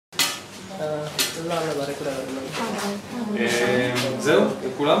זהו?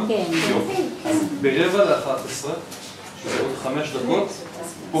 לכולם? יופי. ברבע ל-11, שזה עוד 5 דקות,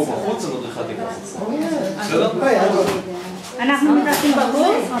 פה בחוץ המדריכה תיכנס. בסדר? אנחנו מתרחים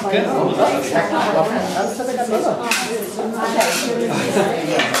בחוץ? כן,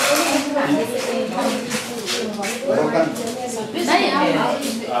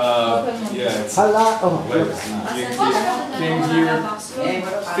 yeah, it's came here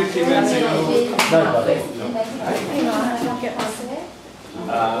 50 minutes ago.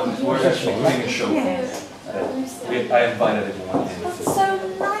 We're actually putting a show. I invited everyone in. That's so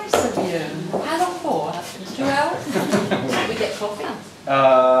nice of you. How long for? 2 hours? We get coffee.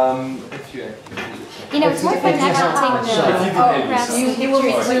 If you You know, it's more fun acting the photographs and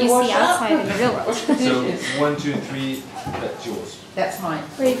pictures when you see outside in the real world. So 1, 2, 3, that's yours. That's mine.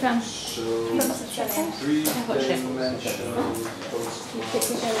 Where are you from? So 3-dimensional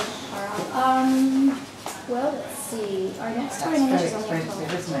postcards. Well, let's see. Our next door image is on your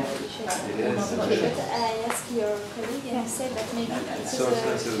phone. It is. I asked your colleague and he said that maybe It's so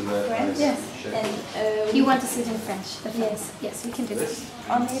expensive that French? Yes. and You want to see it in French? But yes, we can do this.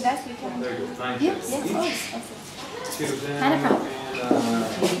 only that you can. There you go. 9 Yes, chips yes, each. okay. Two of them. Not a problem.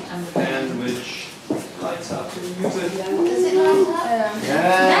 And which lights up.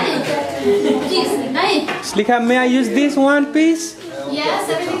 Slika, may I use this one piece? Yes,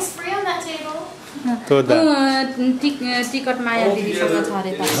 everything's free on that table. Ticket माया दिदीसँग छ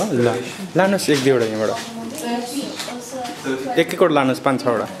अरे त ल लानुहोस् एक दुईवटा यहाँबाट एक एकवटा लानुहोस्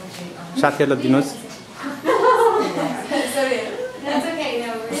 5-6वटा साथीहरूलाई दिनुहोस्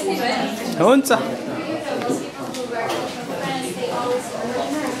हुन्छ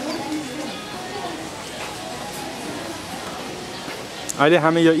अहिले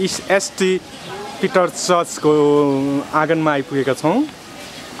हामी यो एसटी पिटर चर्चको आँगनमा आइपुगेका छौँ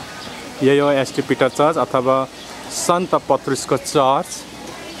यही हो एसटी पिटर चर्च अथवा सन्त पत्रुसको church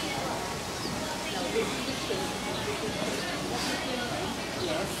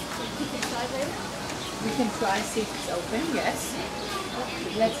We can try see if it's open. Yes.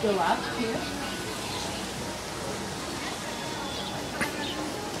 Let's go up here.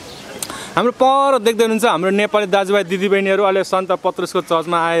 हाम्रो पर देख्दै हुनुहुन्छ हाम्रो नेपाली दाजुभाइ दिदीबहिनीहरू अहिले सन्त पत्रुसको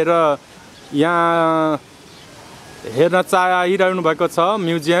चर्चमा आएर यहाँ हेर्न चाहिरहनु भएको छ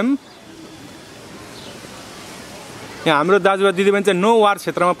म्युजियम यहाँ हाम्रो दाजुभाइ दिदीबहिनी चाहिँ 9 वार्ड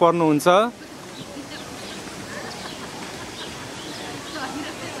क्षेत्रमा पर्नुहुन्छ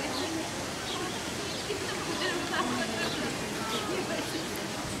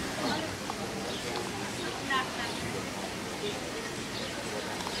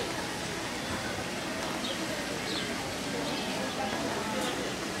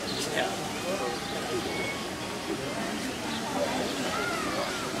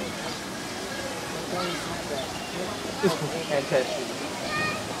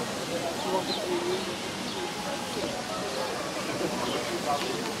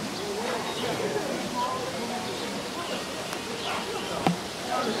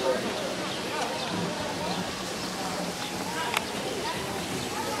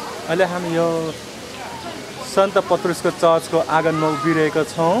अहिले हामी यो सन्त पत्रुसको चर्चको आँगनमा उभिरहेका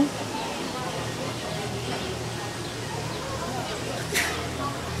छौँ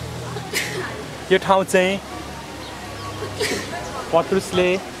यो ठाउँ चाहिँ पत्रुसले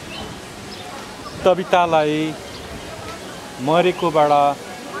तबितालाई मरेकोबाट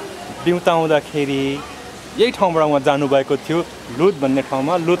बिउताउँदाखेरि यही ठाउँबाट उहाँ जानुभएको थियो लुद भन्ने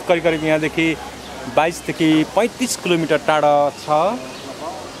ठाउँमा लुद करिब करिब यहाँदेखि 22 देखि 35 किलोमिटर टाढा छ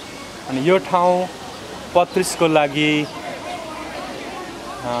अनि यो ठाउँ पत्रुसको लागि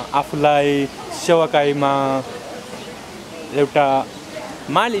आफूलाई सेवाकाईमा एउटा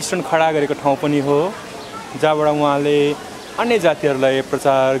माइलस्टोन खडा गरेको ठाउँ पनि हो जहाँबाट उहाँले अन्य जातिहरूलाई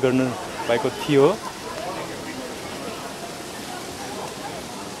प्रचार गर्नु भएको थियो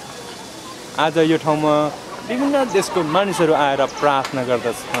आज यो ठाउँमा विभिन्न देशको मानिसहरू आएर प्रार्थना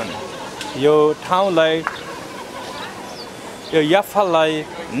गर्दछन् यो ठाउँलाई यो याफालाई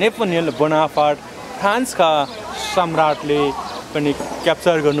नेपोलियन बोनापार्ट फ्रान्सका सम्राटले पनि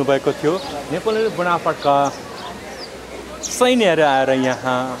क्याप्चर गर्नुभएको थियो नेपोलियन बोनापार्टका सैन्यहरू आएर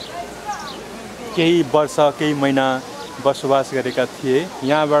यहाँ केही वर्ष केही महिना बसोबास गरेका थिए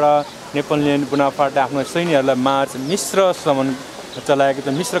यहाँबाट नेपोलियन बोनापार्टले आफ्नो सैन्यहरूलाई मार्च मिस्रसम्म चलाएको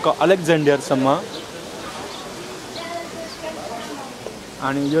थियो मिस्रको अलेक्जेन्डरसम्म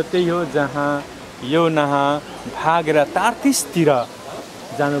अनि यो त्यही हो जहाँ यो नहा भागेर तार्तिसतिर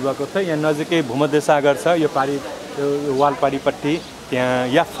जानुभएको थियो यहाँ नजिकै भूमध्य सागर छ यो पारी यो वालपारीपट्टि त्यहाँ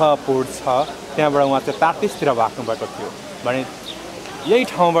याफा पोर्ट छ त्यहाँबाट उहाँ चाहिँ तार्तिसतिर भाग्नु भएको थियो भने यही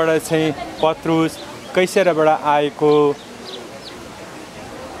ठाउँबाट चाहिँ पत्रुस कैसराबाट आएको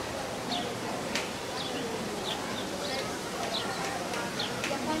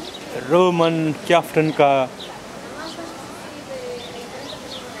रोमन क्याप्टनका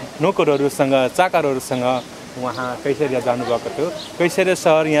नोकरहरूसँग चाकरहरूसँग उहाँ कैसरिया जानुभएको थियो। कैसरिया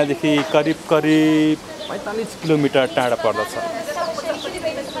सहर यहाँदेखि करिब 45 किलोमिटर टाढा पर्दछ।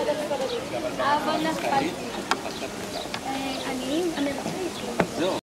 अनि